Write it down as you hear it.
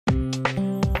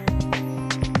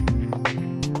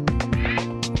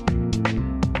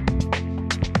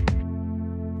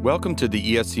Welcome to the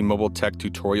ESC Mobile Tech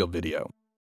tutorial video.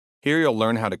 Here you'll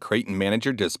learn how to create and manage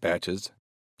your dispatches,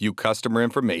 view customer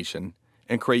information,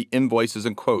 and create invoices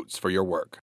and quotes for your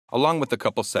work, along with a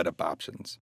couple setup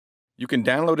options. You can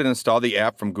download and install the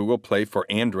app from Google Play for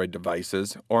Android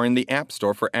devices or in the App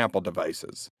Store for Apple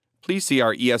devices. Please see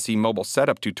our ESC Mobile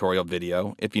Setup tutorial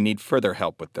video if you need further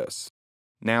help with this.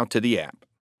 Now to the app.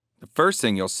 The first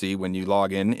thing you'll see when you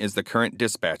log in is the current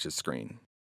dispatches screen.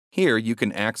 Here, you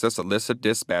can access a list of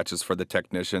dispatches for the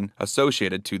technician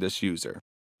associated to this user.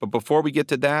 But before we get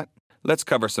to that, let's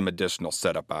cover some additional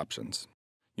setup options.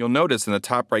 You'll notice in the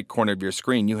top right corner of your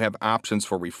screen you have options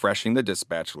for refreshing the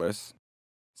dispatch list,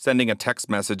 sending a text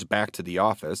message back to the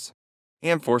office,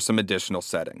 and for some additional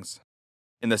settings.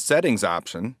 In the Settings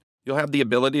option, you'll have the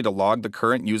ability to log the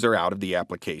current user out of the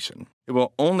application. It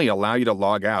will only allow you to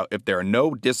log out if there are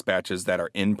no dispatches that are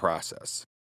in process.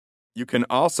 You can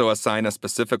also assign a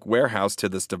specific warehouse to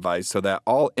this device so that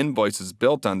all invoices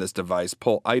built on this device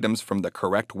pull items from the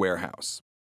correct warehouse.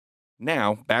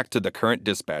 Now, back to the current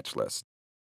dispatch list.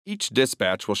 Each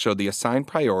dispatch will show the assigned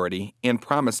priority and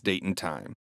promised date and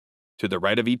time. To the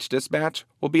right of each dispatch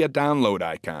will be a download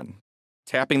icon.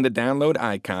 Tapping the download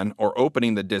icon or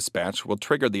opening the dispatch will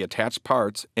trigger the attached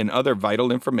parts and other vital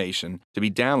information to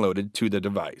be downloaded to the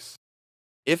device.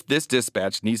 If this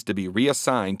dispatch needs to be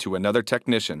reassigned to another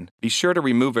technician, be sure to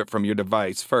remove it from your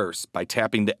device first by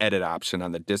tapping the Edit option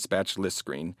on the dispatch list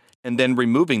screen, and then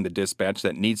removing the dispatch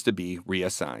that needs to be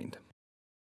reassigned.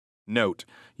 Note,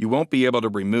 you won't be able to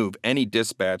remove any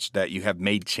dispatch that you have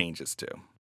made changes to.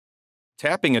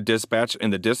 Tapping a dispatch in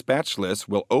the dispatch list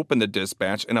will open the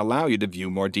dispatch and allow you to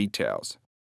view more details.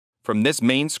 From this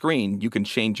main screen, you can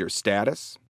change your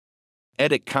status,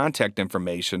 edit contact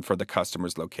information for the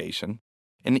customer's location,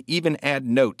 and even add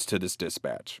notes to this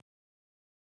dispatch.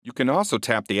 You can also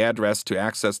tap the address to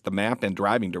access the map and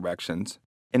driving directions,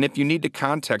 and if you need to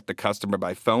contact the customer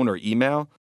by phone or email,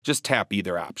 just tap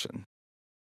either option.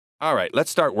 Alright, let's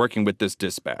start working with this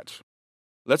dispatch.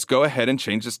 Let's go ahead and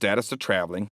change the status to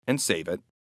traveling and save it.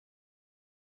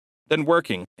 Then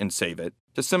working and save it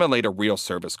to simulate a real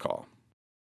service call.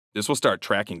 This will start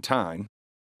tracking time,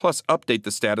 plus update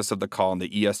the status of the call in the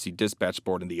ESC dispatch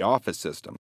board in the office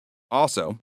system.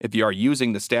 Also, if you are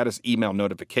using the status email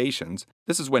notifications,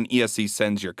 this is when ESC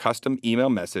sends your custom email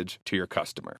message to your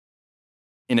customer.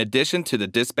 In addition to the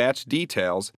dispatch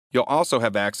details, you'll also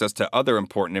have access to other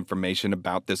important information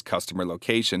about this customer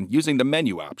location using the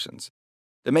menu options.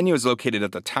 The menu is located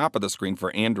at the top of the screen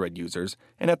for Android users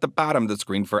and at the bottom of the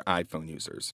screen for iPhone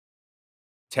users.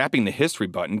 Tapping the History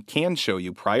button can show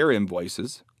you prior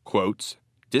invoices, quotes,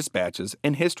 dispatches,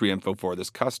 and history info for this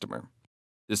customer.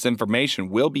 This information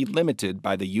will be limited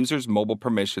by the user's mobile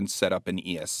permissions set up in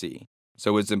ESC,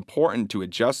 so it's important to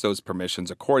adjust those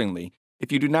permissions accordingly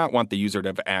if you do not want the user to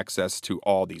have access to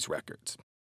all these records.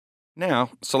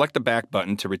 Now, select the back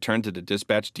button to return to the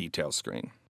dispatch details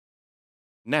screen.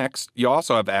 Next, you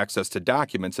also have access to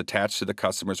documents attached to the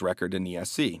customer's record in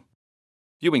ESC.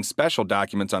 Viewing special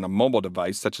documents on a mobile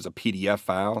device, such as a PDF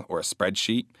file or a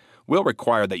spreadsheet, will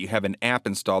require that you have an app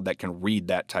installed that can read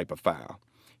that type of file.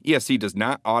 ESC does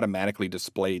not automatically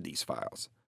display these files.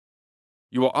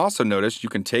 You will also notice you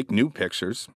can take new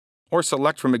pictures or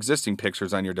select from existing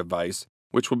pictures on your device,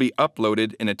 which will be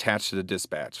uploaded and attached to the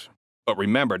dispatch. But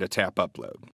remember to tap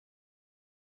Upload.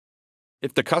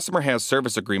 If the customer has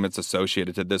service agreements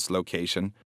associated to this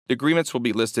location, the agreements will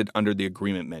be listed under the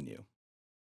Agreement menu.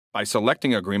 By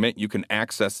selecting Agreement, you can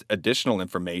access additional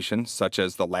information such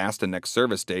as the last and next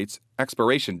service dates,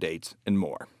 expiration dates, and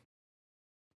more.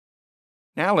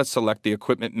 Now let's select the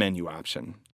Equipment menu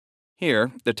option.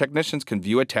 Here, the technicians can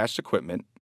view attached equipment,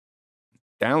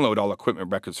 download all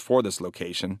equipment records for this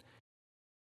location,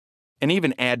 and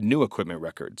even add new equipment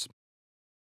records.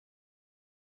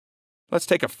 Let's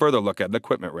take a further look at the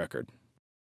equipment record.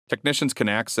 Technicians can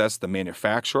access the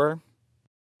manufacturer,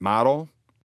 model,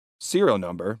 serial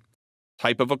number,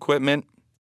 type of equipment,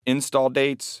 install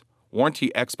dates,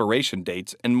 warranty expiration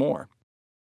dates, and more.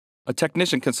 A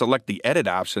technician can select the Edit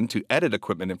option to edit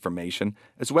equipment information,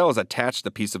 as well as attach the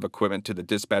piece of equipment to the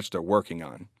dispatch they're working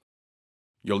on.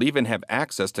 You'll even have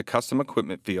access to custom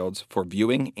equipment fields for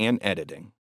viewing and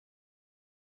editing.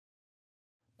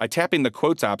 By tapping the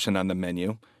Quotes option on the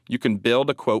menu, you can build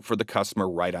a quote for the customer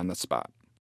right on the spot.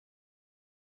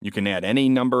 You can add any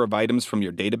number of items from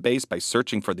your database by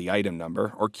searching for the item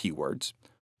number or keywords,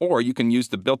 or you can use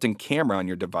the built-in camera on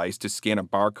your device to scan a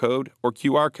barcode or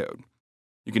QR code.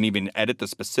 You can even edit the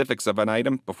specifics of an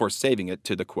item before saving it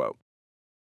to the quote.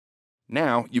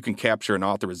 Now, you can capture an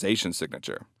authorization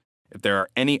signature. If there are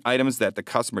any items that the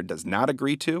customer does not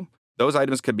agree to, Those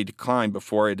items can be declined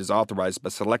before it is authorized by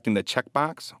selecting the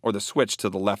checkbox or the switch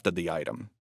to the left of the item.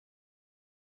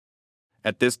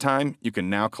 At this time, you can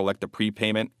now collect a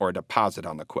prepayment or a deposit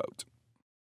on the quote.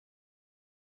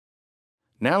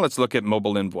 Now let's look at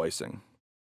mobile invoicing.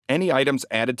 Any items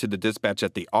added to the dispatch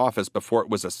at the office before it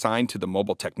was assigned to the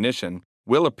mobile technician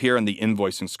will appear on the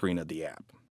invoicing screen of the app.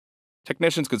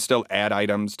 Technicians can still add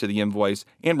items to the invoice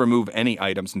and remove any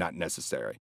items not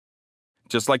necessary.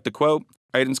 Just like the quote,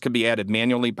 items can be added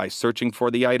manually by searching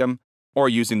for the item or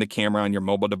using the camera on your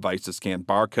mobile device to scan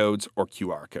barcodes or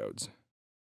QR codes.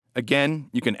 Again,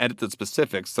 you can edit the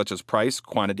specifics such as price,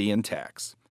 quantity, and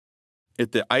tax.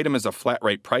 If the item is a flat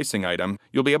rate pricing item,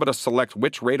 you'll be able to select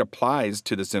which rate applies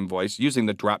to this invoice using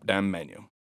the drop-down menu.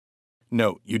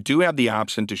 Note, you do have the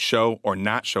option to show or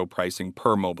not show pricing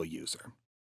per mobile user.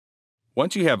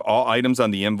 Once you have all items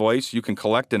on the invoice, you can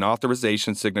collect an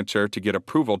authorization signature to get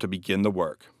approval to begin the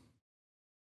work.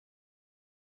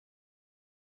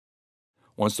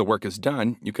 Once the work is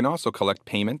done, you can also collect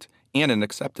payment and an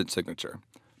acceptance signature.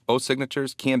 Both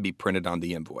signatures can be printed on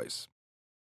the invoice.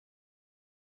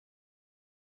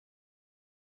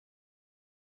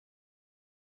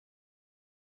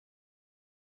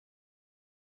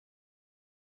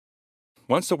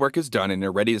 Once the work is done and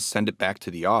you're ready to send it back to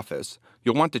the office,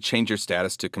 you'll want to change your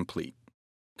status to complete.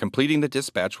 Completing the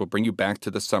dispatch will bring you back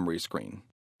to the summary screen.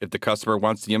 If the customer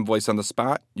wants the invoice on the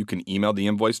spot, you can email the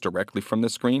invoice directly from the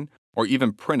screen or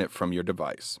even print it from your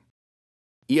device.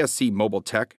 ESC Mobile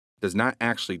Tech does not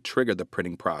actually trigger the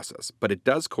printing process, but it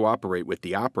does cooperate with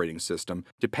the operating system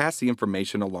to pass the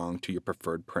information along to your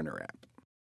preferred printer app.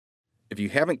 If you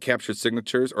haven't captured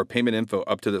signatures or payment info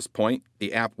up to this point,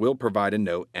 the app will provide a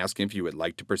note asking if you would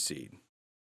like to proceed.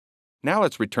 Now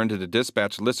let's return to the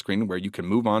dispatch list screen where you can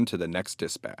move on to the next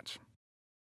dispatch.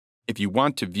 If you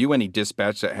want to view any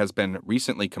dispatch that has been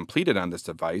recently completed on this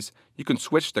device, you can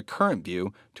switch the current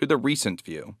view to the recent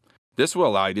view. This will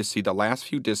allow you to see the last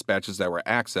few dispatches that were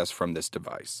accessed from this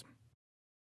device.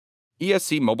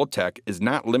 ESC Mobile Tech is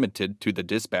not limited to the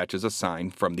dispatches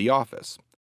assigned from the office.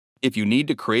 If you need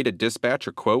to create a dispatch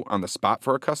or quote on the spot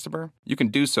for a customer, you can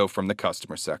do so from the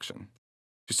Customer section.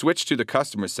 To switch to the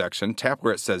Customer section, tap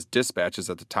where it says Dispatches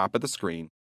at the top of the screen,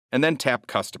 and then tap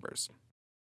Customers.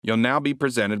 You'll now be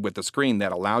presented with a screen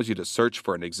that allows you to search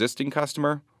for an existing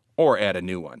customer or add a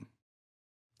new one.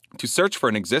 To search for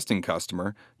an existing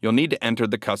customer, you'll need to enter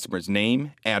the customer's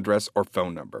name, address, or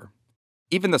phone number.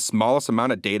 Even the smallest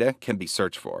amount of data can be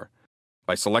searched for.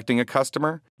 By selecting a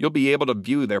customer, you'll be able to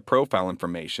view their profile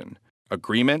information,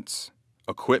 agreements,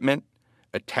 equipment,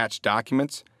 attached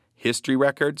documents, history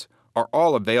records are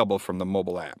all available from the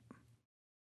mobile app.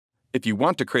 If you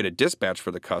want to create a dispatch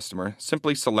for the customer,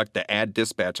 simply select the Add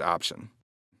Dispatch option.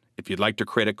 If you'd like to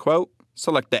create a quote,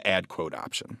 select the Add Quote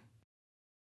option.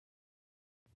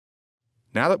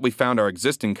 Now that we've found our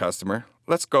existing customer,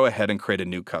 let's go ahead and create a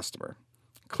new customer.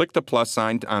 Click the plus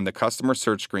sign on the customer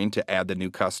search screen to add the new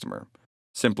customer.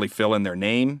 Simply fill in their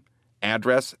name,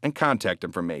 address, and contact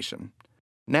information.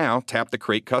 Now tap the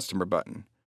Create Customer button.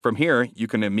 From here, you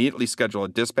can immediately schedule a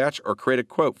dispatch or create a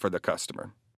quote for the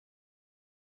customer.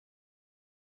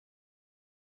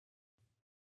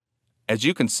 As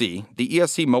you can see, the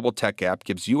ESC Mobile Tech App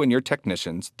gives you and your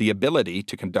technicians the ability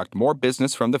to conduct more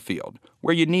business from the field,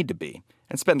 where you need to be,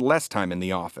 and spend less time in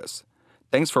the office.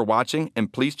 Thanks for watching,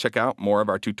 and please check out more of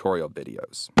our tutorial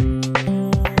videos.